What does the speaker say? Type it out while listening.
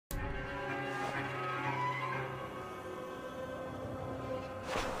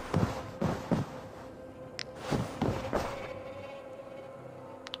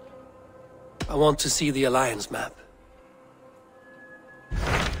I want to see the Alliance map.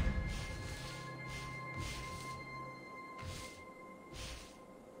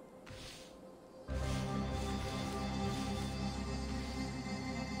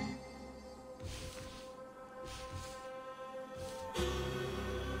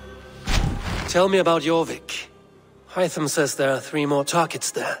 Tell me about JORVİK. Hytham says there are 3 more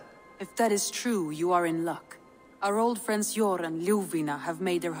targets there. If that is true, you are in luck. Our old friends Jor and Ljuvina have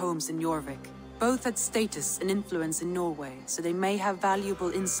made their homes in JORVİK. Both had status and influence in Norway, so they may have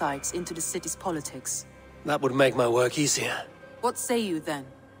valuable insights into the city's politics. That would make my work easier. What say you then?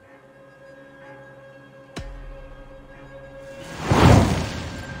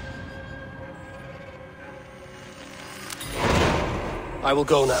 I will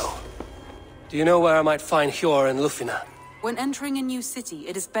go now. Do you know where I might find Hjor and Ljuvina? When entering a new city,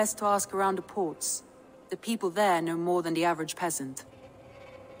 it is best to ask around the ports. The people there know more than the average peasant.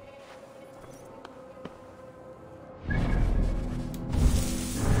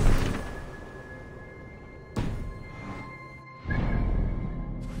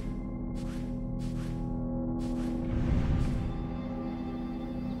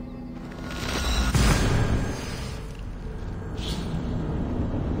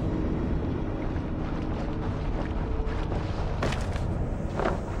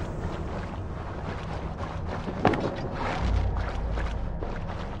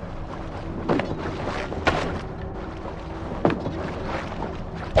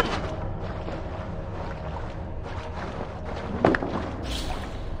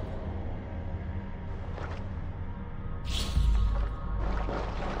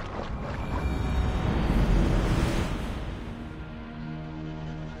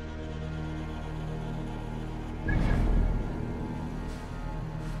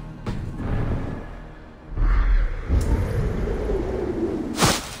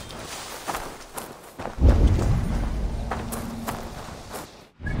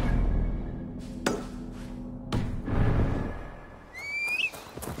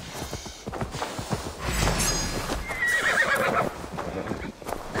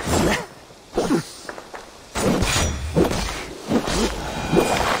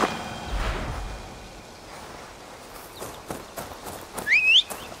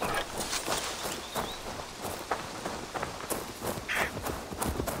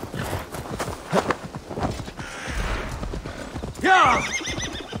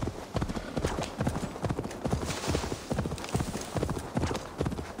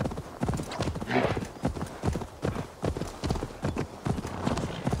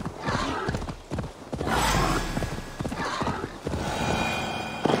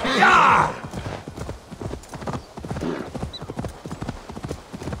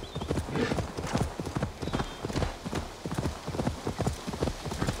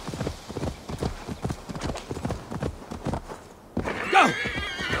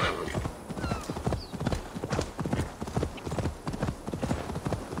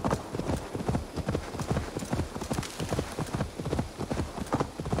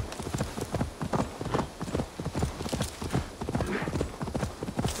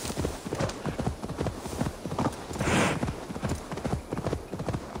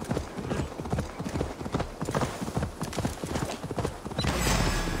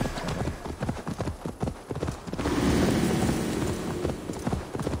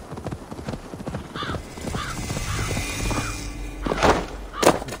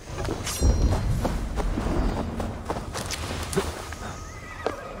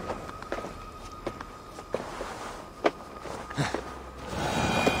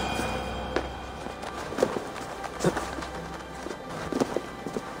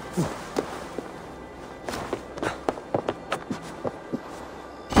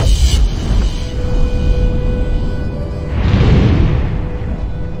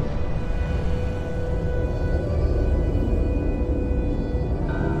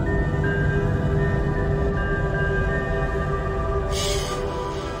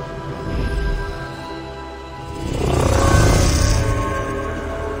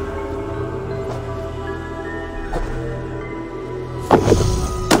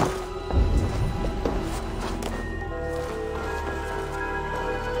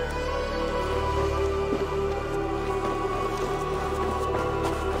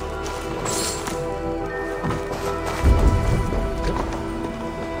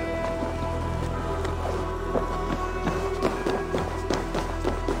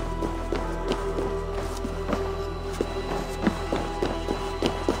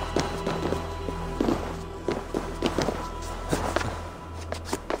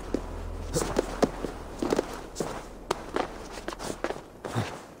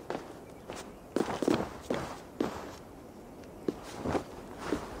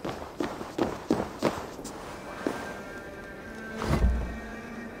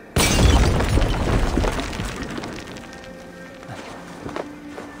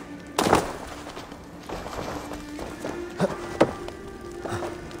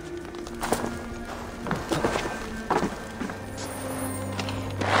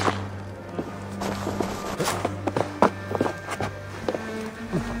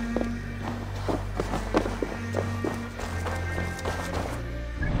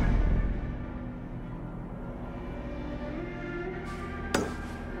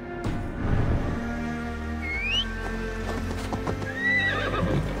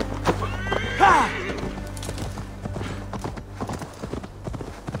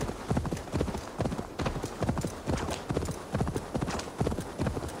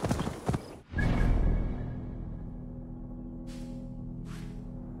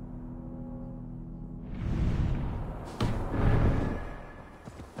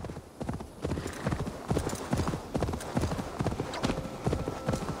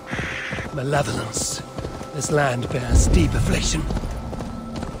 malevolence. This land bears deep affliction.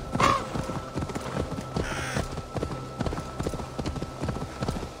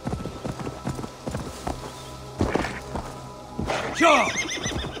 Sure!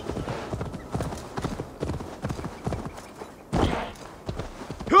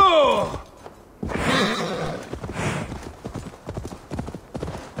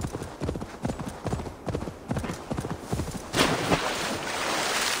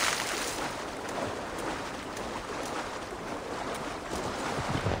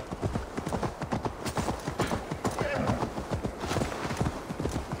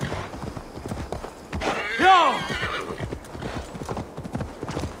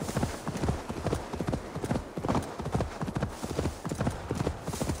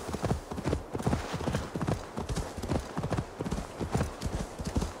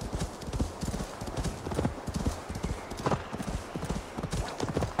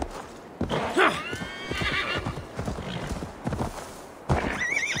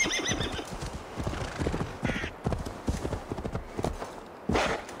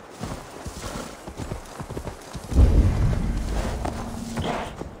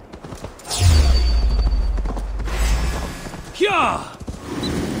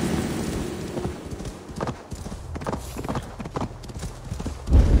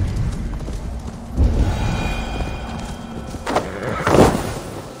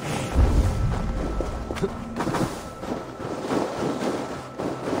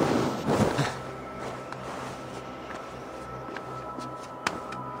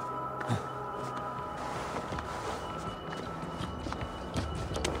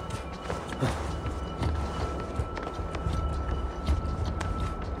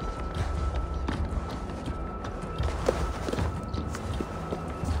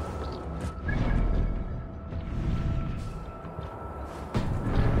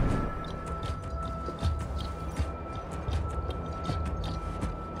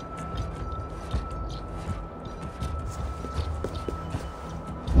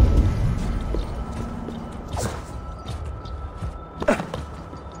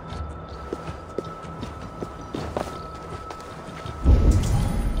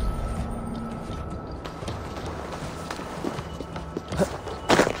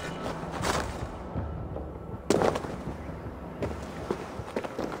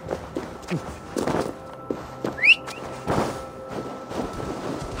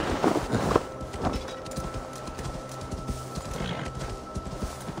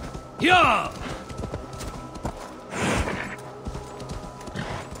 Yeah!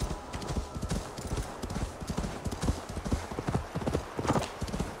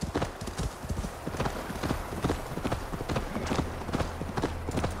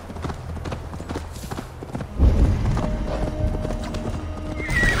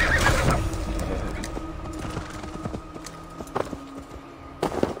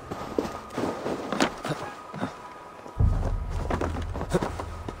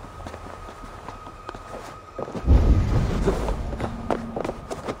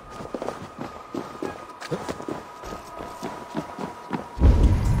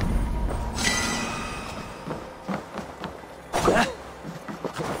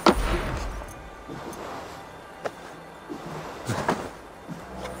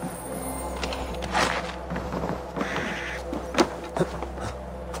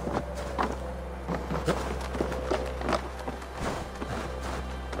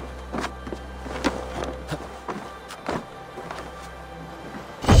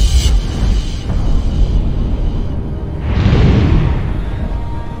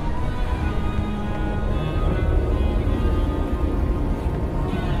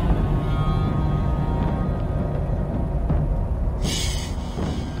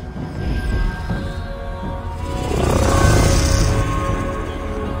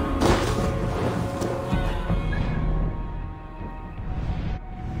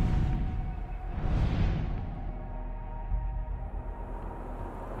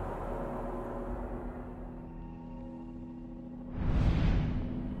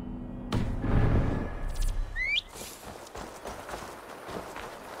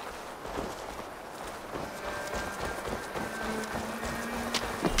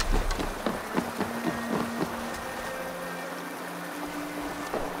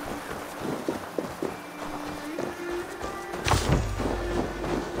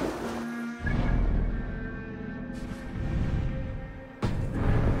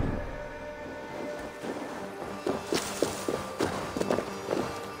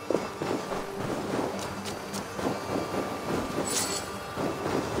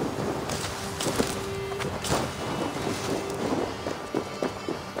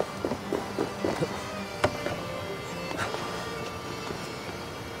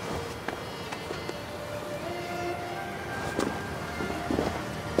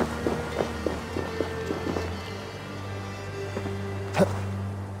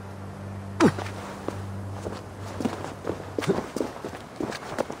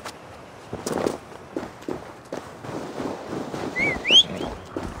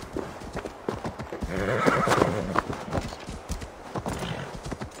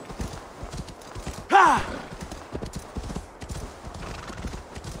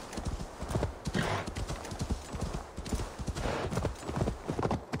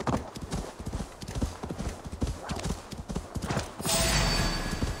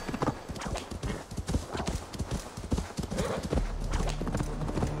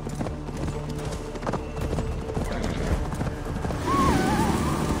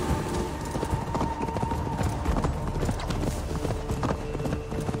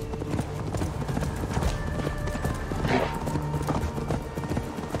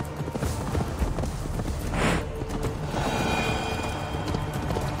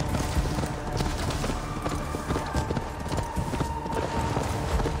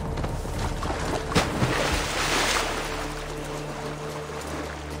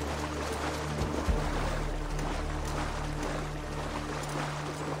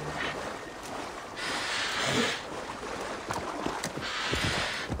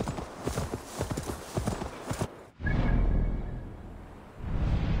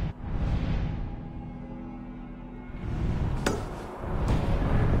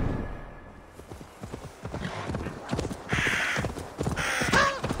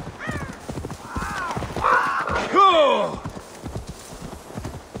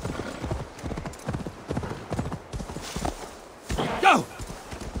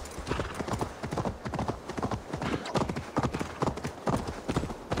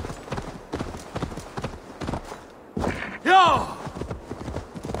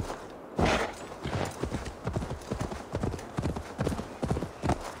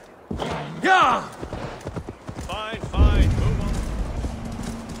 Yeah! Fine, fine. Move on.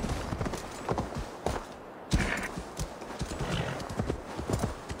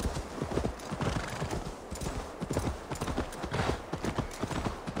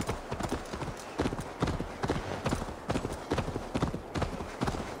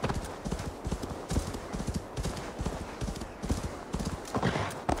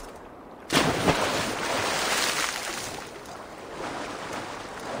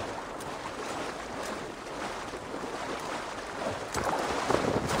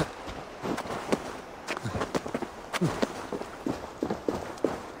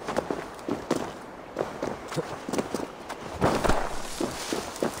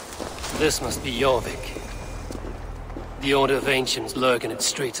 This must be JORVİK. The Order of Ancients lurk in its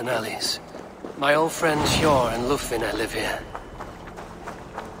streets and alleys. My old friends Hjor and Lütfen live here.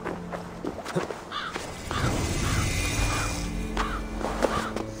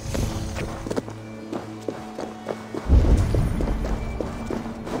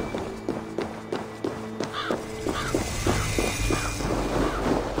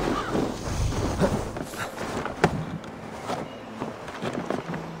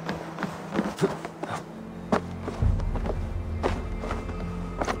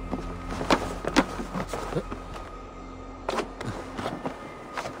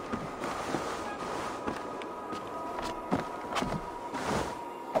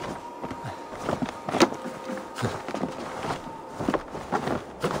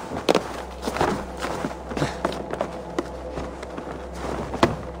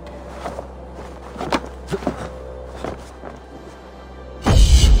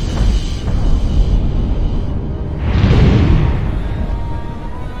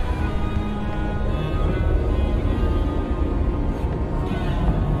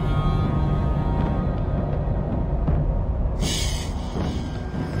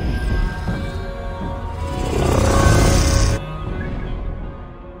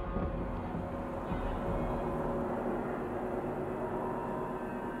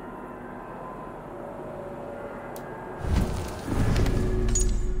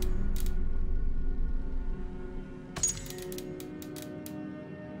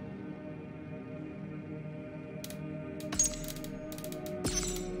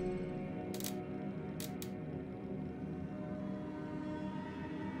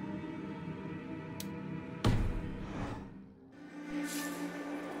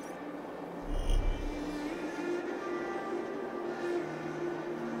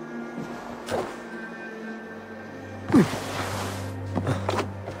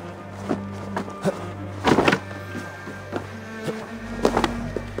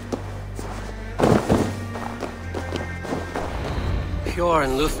 Hjor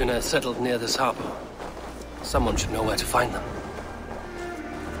and Lütfen are settled near this harbor. Someone should know where to find them.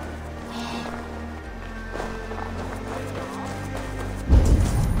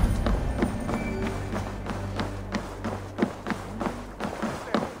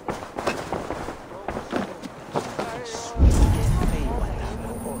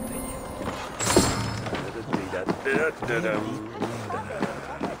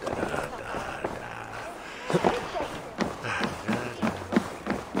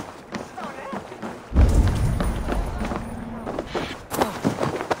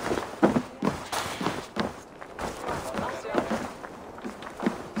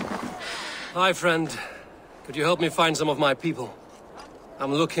 Hi, friend. Could you help me find some of my people?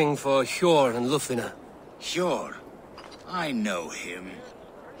 I'm looking for Hjor and Lütfen. Hjor? I know him.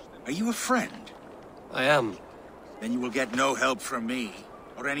 Are you a friend? I am. Then you will get no help from me,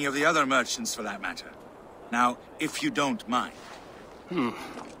 or any of the other merchants for that matter. Now, if you don't mind.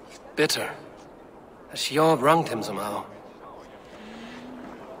 Bitter. Has Hjor wronged him somehow?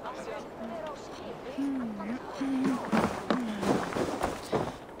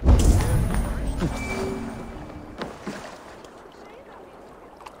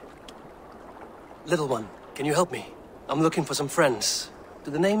 Little one, can you help me? I'm looking for some friends.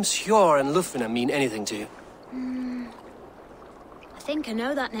 Do the names Hjor and Lütfen mean anything to you? I think I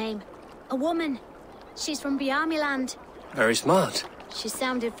know that name. A woman. She's from Bjarmeland. Very smart. She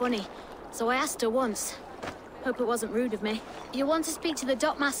sounded funny, so I asked her once. Hope it wasn't rude of me. You want to speak to the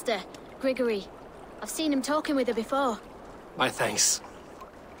dockmaster, Grigory. I've seen him talking with her before. My thanks.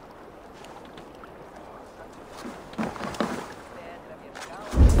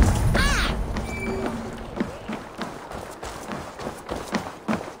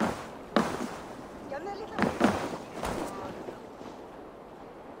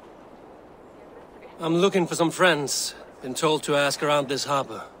 I'm looking for some friends. Been told to ask around this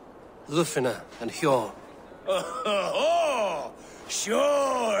harbor. Lütfen and Hjor. Oh,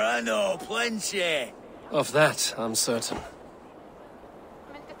 sure, I know, plenty. Of that, I'm certain.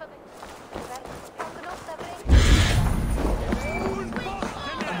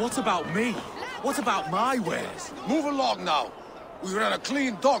 And what about me? What about my wares? Move along now. We ran a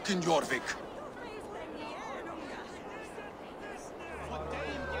clean dock in Jorvik.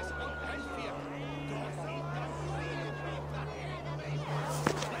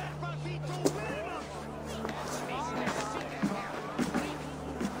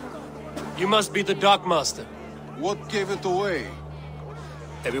 You must be the dockmaster. What gave it away?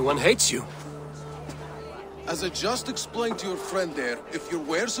 Everyone hates you. As I just explained to your friend there, if your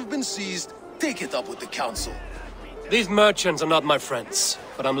wares have been seized, take it up with the council. These merchants are not my friends,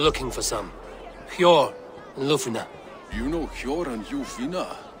 but I'm looking for some. Hjor and Lütfen. You know Hjor and Lütfen?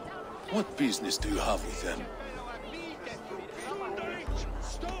 What business do you have with them?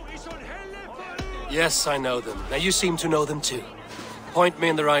 Yes, I know them. Now you seem to know them too. Point me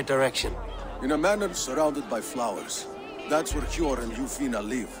in the right direction. In a manor surrounded by flowers. That's where Hjor and Lütfen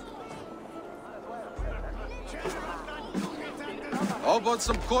live. How about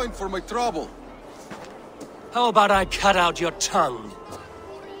some coin for my trouble? How about I cut out your tongue?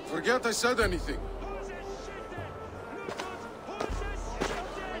 Forget I said anything.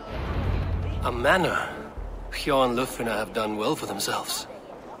 A manor? Hjor and Lütfen have done well for themselves.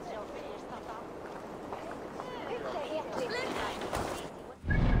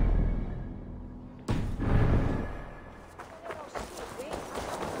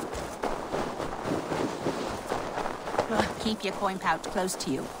 Keep your coin pouch close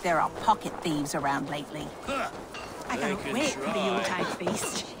to you. There are pocket thieves around lately. I cannot wait for the Yuletide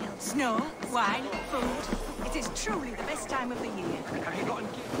feast. Snow, wine, food. It is truly the best time of the year. Have you gotten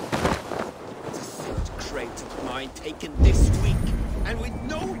It's a third crate of mine taken this week, and with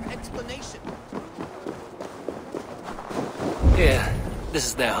no explanation. Here, this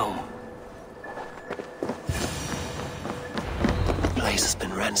is their home. The place has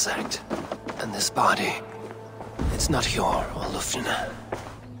been ransacked, and this body, it's not Hjor or Lütfen.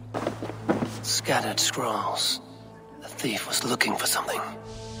 Scattered scrolls. The thief was looking for something.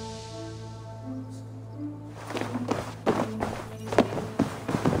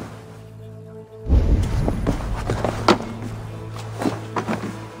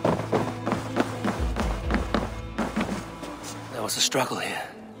 There was a struggle here.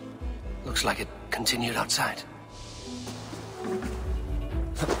 Looks like it continued outside.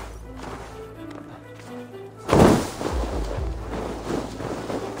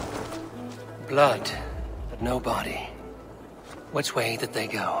 Blood, but no body. Which way did they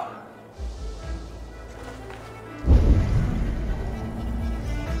go?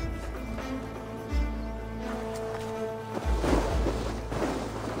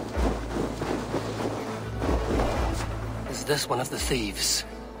 Is this one of the thieves?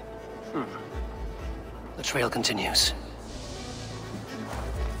 The trail continues.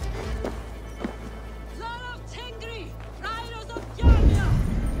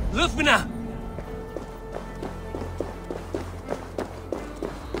 Lütfen!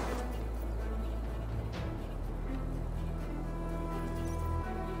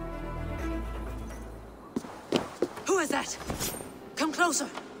 Who is that? Come closer,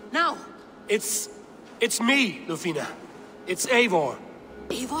 now! It's me, Lütfen. It's Eivor.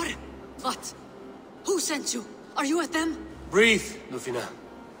 Eivor? What? Who sent you? Are you with them? Breathe, Lütfen.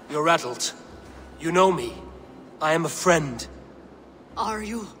 You're rattled. You know me. I am a friend. Are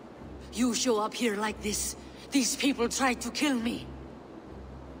you? You show up here like this. These people tried to kill me.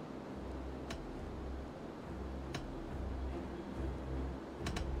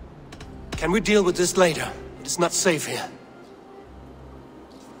 Can we deal with this later? It is not safe here.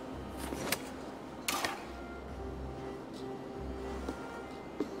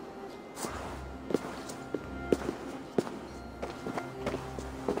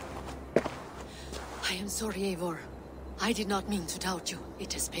 I am sorry, Eivor. I did not mean to doubt you.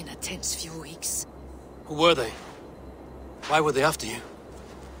 It has been a tense few weeks. Who were they? Why were they after you?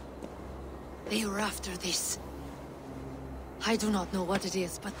 They were after this. I do not know what it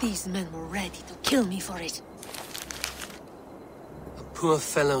is, but these men were ready to kill me for it. A poor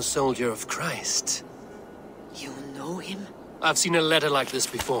fellow soldier of Christ. You know him? I've seen a letter like this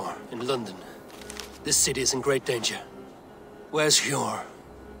before, in London. This city is in great danger. Where's Hjor?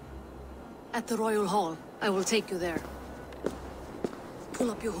 At the Royal Hall. I will take you there.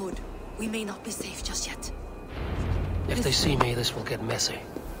 Pull up your hood. We may not be safe just yet. If they see me, this will get messy.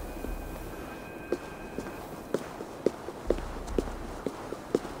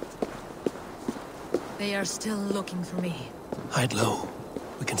 They are still looking for me. Hide low.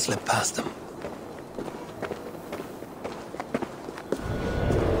 We can slip past them.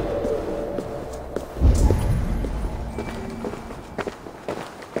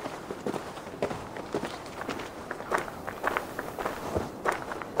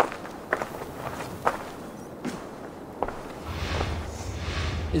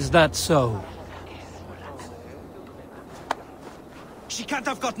 Is that so? She can't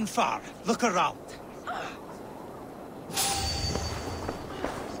have gotten far. Look around.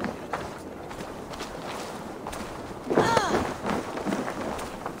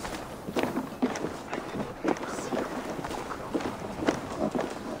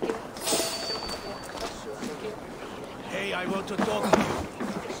 Hey, I want to talk to you.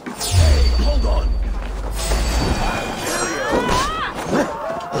 Hey, hold on. I'll kill you.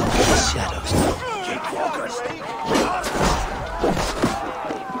 Shadows. Keep focused.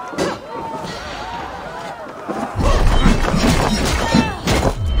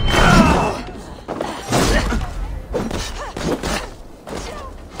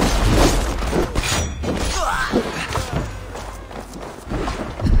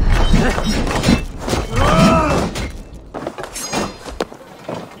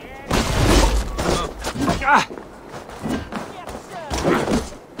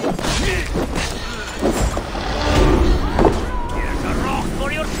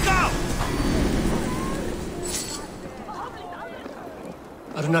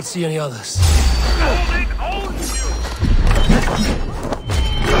 I do not see any others.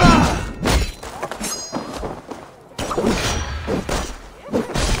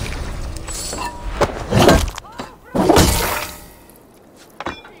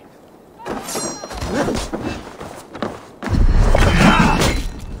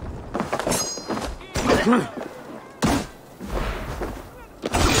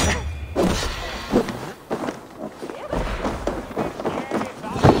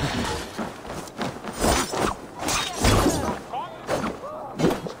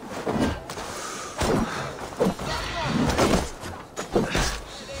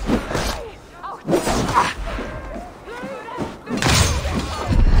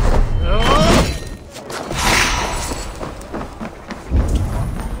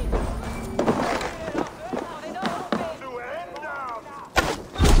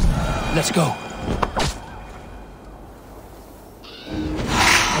 Let's go.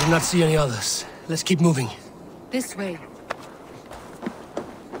 I do not see any others. Let's keep moving. This way.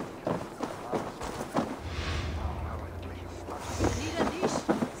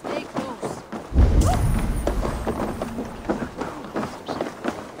 Stay close.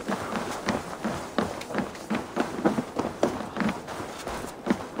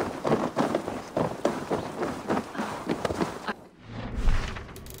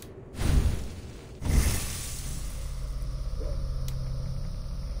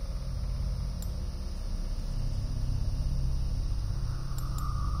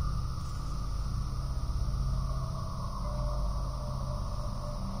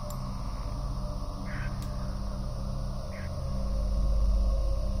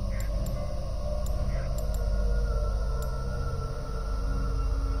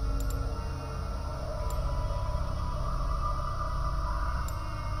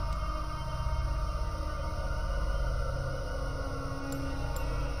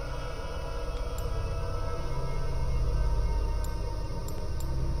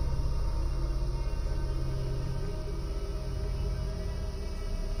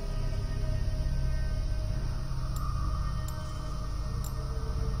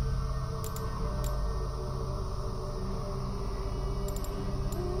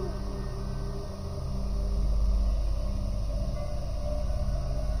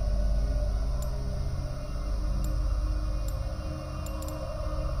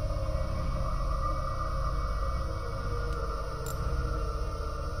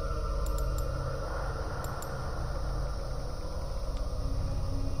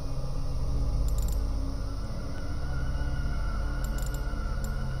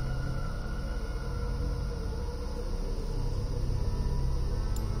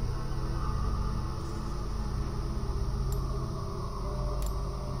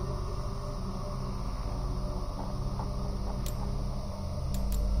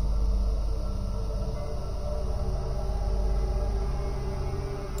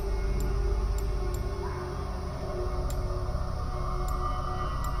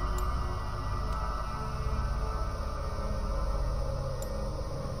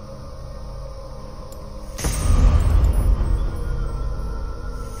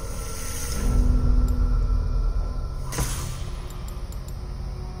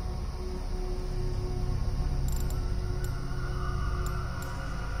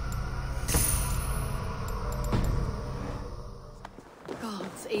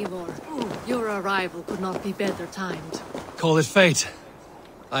 Eivor, your arrival could not be better timed. Call it fate.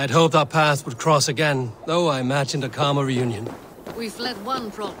 I had hoped our paths would cross again, though I imagined a calmer reunion. We fled one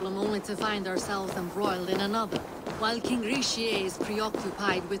problem only to find ourselves embroiled in another. While King Richier is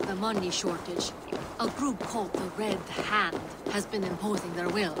preoccupied with the money shortage, a group called the Red Hand has been imposing their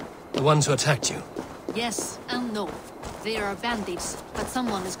will. The ones who attacked you? Yes and no. They are bandits, but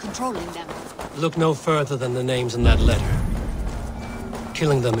someone is controlling them. Look no further than the names in that letter.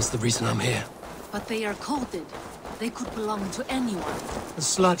 Killing them is the reason I'm here. But they are coded. They could belong to anyone. The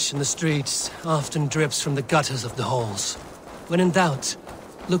sludge in the streets often drips from the gutters of the halls. When in doubt,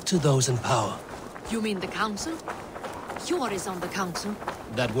 look to those in power. You mean the council? Yor is on the council.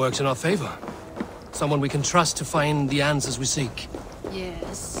 That works in our favor. Someone we can trust to find the answers we seek.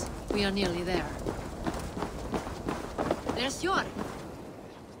 Yes, we are nearly there. There's Yor.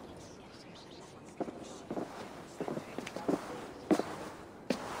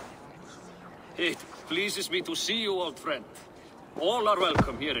 It pleases me to see you, old friend. All are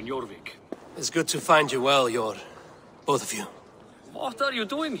welcome here in JORVİK. It's good to find you well, Yor. Both of you. What are you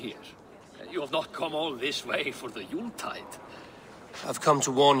doing here? You have not come all this way for the Yuletide. I've come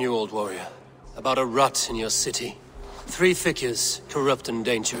to warn you, old warrior, about a rot in your city. 3 figures, corrupt and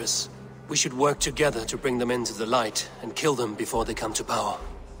dangerous. We should work together to bring them into the light and kill them before they come to power.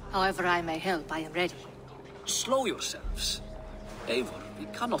 However I may help, I am ready. Slow yourselves. Eivor, we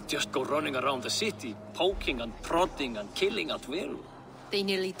cannot just go running around the city, poking and prodding and killing at will. They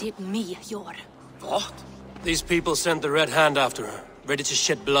nearly did me, Yor. What? These people sent the Red Hand after her, ready to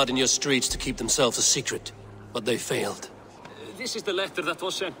shed blood in your streets to keep themselves a secret. But they failed. This is the letter that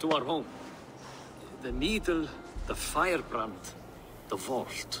was sent to our home. The needle, the firebrand, the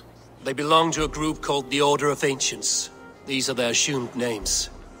vault. They belong to a group called the Order of Ancients. These are their assumed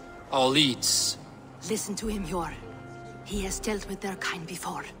names. Our leads. Listen to him, Yor. He has dealt with their kind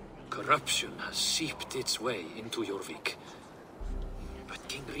before. Corruption has seeped its way into JORVİK. But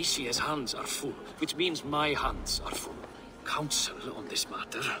King Richier's hands are full, which means my hands are full. Counsel on this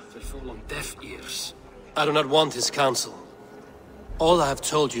matter will fall on deaf ears. I do not want his counsel. All I have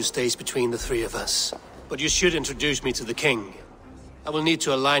told you stays between the 3 of us. But you should introduce me to the king. I will need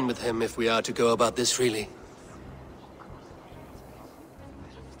to align with him if we are to go about this freely.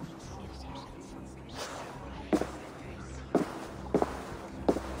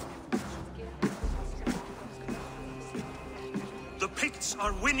 The Picts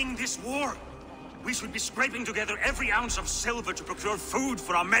are winning this war. We should be scraping together every ounce of silver to procure food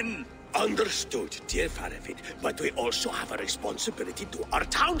for our men. Understood, dear Faravid, but we also have a responsibility to our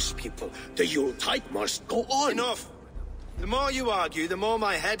townspeople. The Yuletide must go on. Enough! The more you argue, the more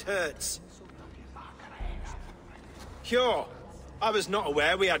my head hurts. Cure, I was not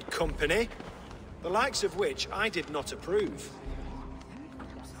aware we had company, the likes of which I did not approve.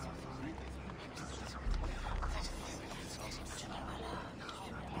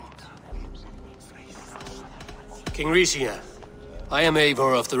 King Richier, I am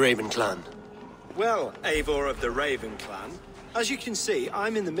Eivor of the Raven clan. Well, Eivor of the Raven clan, as you can see,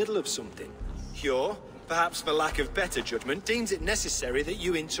 I'm in the middle of something. Cure, perhaps for lack of better judgment, deems it necessary that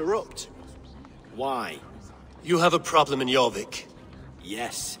you interrupt. Why? You have a problem in JORVİK.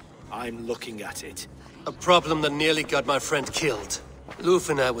 Yes, I'm looking at it. A problem that nearly got my friend killed.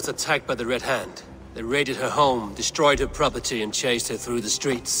 Lütfen was attacked by the Red Hand. They raided her home, destroyed her property, and chased her through the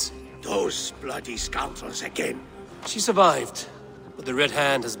streets. Those bloody scoundrels again. She survived, but the Red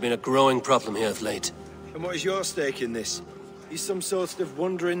Hand has been a growing problem here of late. And what is your stake in this? He's some sort of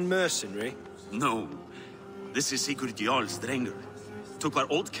wandering mercenary? No. This is Sigurd Jarl's Drenger. Took our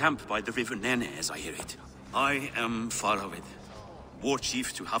old camp by the river Nene, as I hear it. I am Faravid, war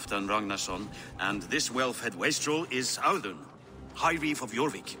chief to Halfdan Ragnarsson, and this well-fed wastrel is Audun, High Reef of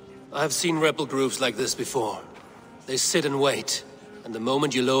JORVİK. I have seen rebel groups like this before. They sit and wait, and the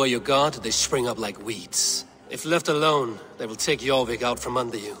moment you lower your guard, they spring up like weeds. If left alone, they will take JORVİK out from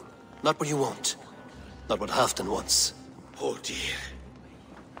under you. Not what you want. Not what Halfdan wants. Oh dear.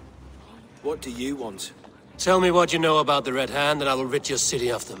 What do you want? Tell me what you know about the Red Hand and I will rid your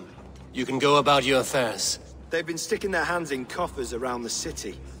city of them. You can go about your affairs. They've been sticking their hands in coffers around the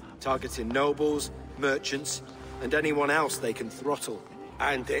city, targeting nobles, merchants, and anyone else they can throttle.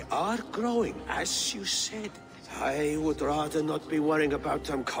 And they are growing, as you said. I would rather not be worrying about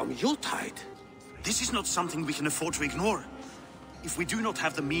them come Yuletide. This is not something we can afford to ignore. If we do not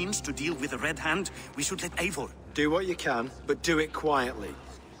have the means to deal with the Red Hand, we should let Eivor. Do what you can, but do it quietly.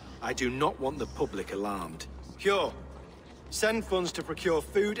 I do not want the public alarmed. Cure. Send funds to procure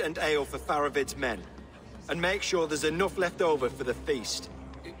food and ale for Faravid's men. And make sure there's enough left over for the feast.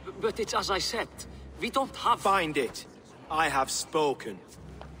 But it's as I said, we don't have... Find it. I have spoken.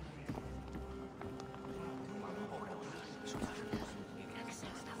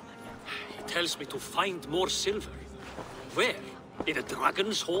 He tells me to find more silver. Where? In a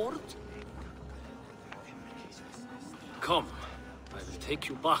dragon's hoard? Come, I will take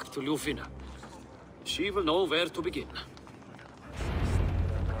you back to Lütfen. She will know where to begin.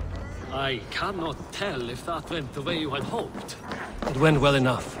 I cannot tell if that went the way you had hoped. It went well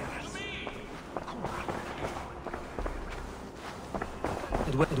enough.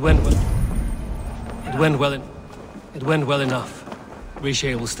 It went well enough.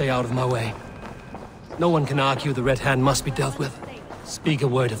 Riche will stay out of my way. No one can argue the Red Hand must be dealt with. Speak a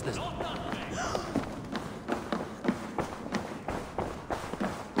word of this.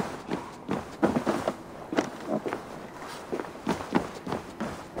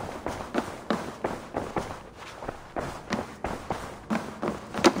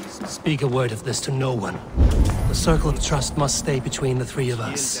 Speak a word of this to no one. The circle of trust must stay between the three of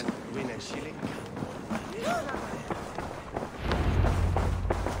us.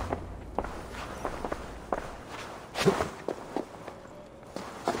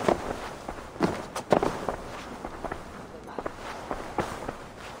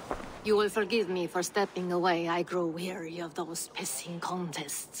 You will forgive me for stepping away. I grow weary of those pissing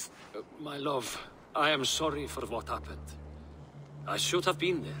contests. My love, I am sorry for what happened. I should have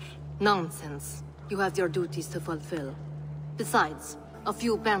been there. Nonsense. You have your duties to fulfill. Besides, a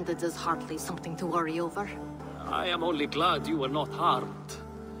few bandits is hardly something to worry over. I am only glad you were not harmed.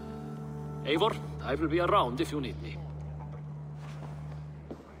 Eivor, I will be around if you need me.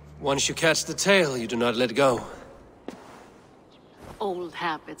 Once you catch the tail, you do not let go. Old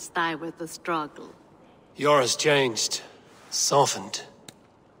habits die with the struggle. Yours changed. Softened.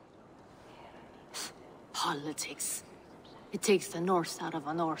 Politics. It takes the Norse out of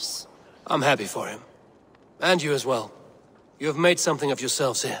a Norse. I'm happy for him. And you as well. You have made something of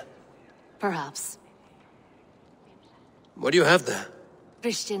yourselves here. Perhaps. What do you have there?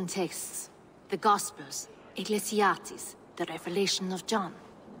 Christian texts. The Gospels. Ecclesiastes. The Revelation of John.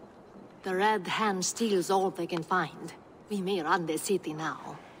 The Red Hand steals all they can find. We may run the city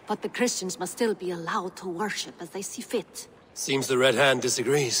now, but the Christians must still be allowed to worship as they see fit. Seems the Red Hand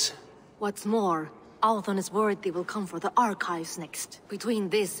disagrees. What's more, Althon is worried they will come for the archives next. Between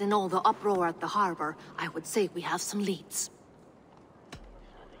this and all the uproar at the harbor, I would say we have some leads.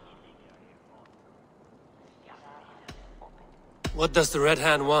 What does the Red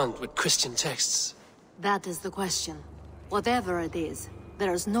Hand want with Christian texts? That is the question. Whatever it is,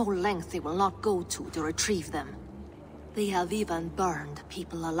 there is no length they will not go to retrieve them. They have even burned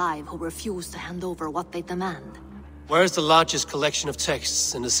people alive who refuse to hand over what they demand. Where is the largest collection of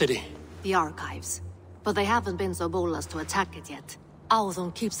texts in the city? The archives. But they haven't been so bold as to attack it yet.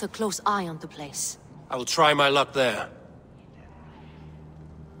 Althon keeps a close eye on the place. I will try my luck there.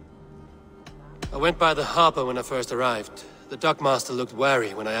 I went by the harbor when I first arrived. The dockmaster looked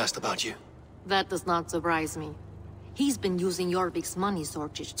wary when I asked about you. That does not surprise me. He's been using JORVİK's money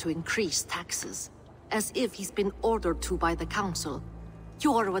shortage to increase taxes. As if he's been ordered to by the council.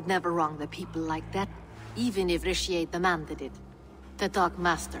 Jor would never wrong the people like that, even if Riche demanded it. The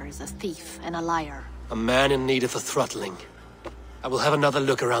dockmaster is a thief and a liar. A man in need of a throttling. I will have another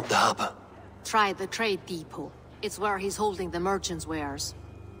look around the harbor. Try the trade depot. It's where he's holding the merchants' wares.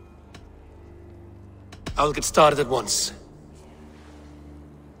 I will get started at once.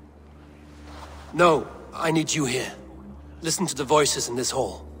 No, I need you here. Listen to the voices in this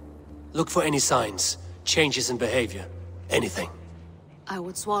hall. Look for any signs, changes in behavior, anything. I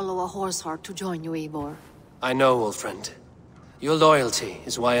would swallow a horse heart to join you, Eivor. I know, old friend. Your loyalty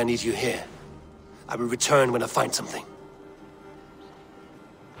is why I need you here. I will return when I find something.